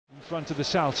front of the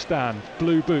south stand,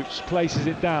 blue boots, places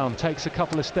it down, takes a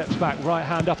couple of steps back, right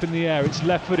hand up in the air, it's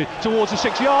left-footed towards the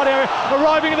 6-yard area,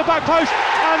 arriving at the back post,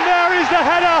 and there is the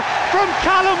header from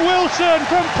Callum Wilson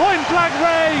from point-blank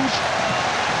range.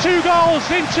 2 goals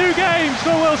in 2 games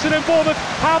for Wilson, and Bournemouth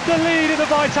have the lead at the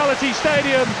Vitality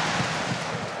Stadium.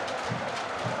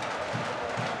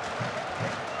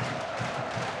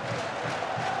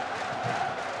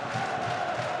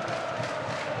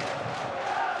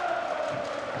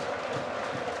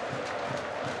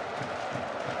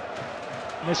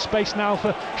 There's space now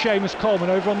for Seamus Coleman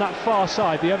over on that far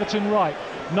side, the Everton right.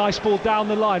 Nice ball down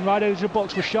the line, right edge of the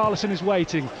box where Richarlison is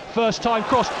waiting. First time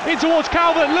cross in towards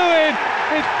Calvert-Lewin.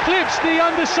 It clips the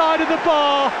underside of the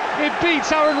bar. It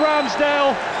beats Aaron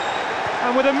Ramsdale.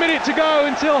 And with a minute to go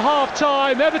until half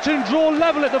time, Everton draw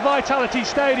level at the Vitality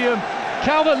Stadium.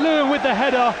 Calvert-Lewin with the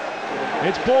header.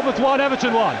 It's Bournemouth 1,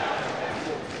 Everton 1.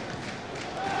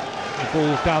 The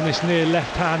ball down this near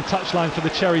left-hand touchline for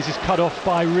the Cherries is cut off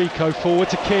by Rico. Forward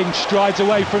to King, strides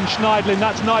away from Schneidlin.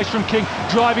 That's nice from King,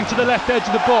 driving to the left edge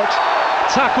of the box.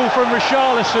 Tackle from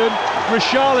Richarlison.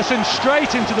 Richarlison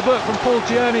straight into the book from Paul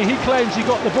Tierney. He claims he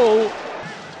got the ball.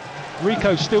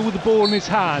 Rico still with the ball in his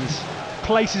hands.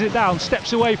 Places it down,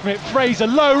 steps away from it. Fraser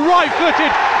low,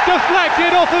 right-footed,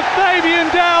 deflected off of Fabian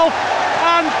Delph.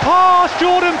 And past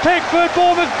Jordan Pickford.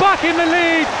 Bournemouth back in the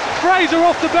lead. Fraser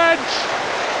off the bench.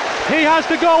 He has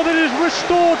the goal that has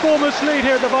restored Bournemouth's lead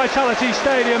here at the Vitality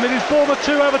Stadium. It is Bournemouth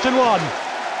 2, Everton 1.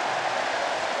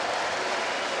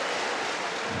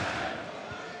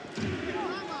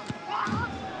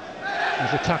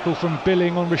 There's a tackle from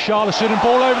Billing on Richarlison and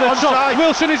ball over the top.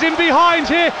 Wilson is in behind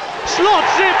here,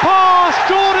 slots it past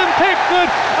Jordan Pickford.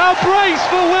 A brace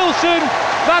for Wilson.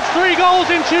 That's 3 goals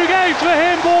in 2 games for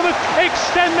him. Bournemouth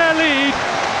extend their lead.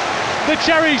 The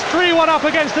Cherries 3-1 up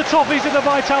against the Toffees at the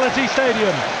Vitality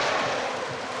Stadium.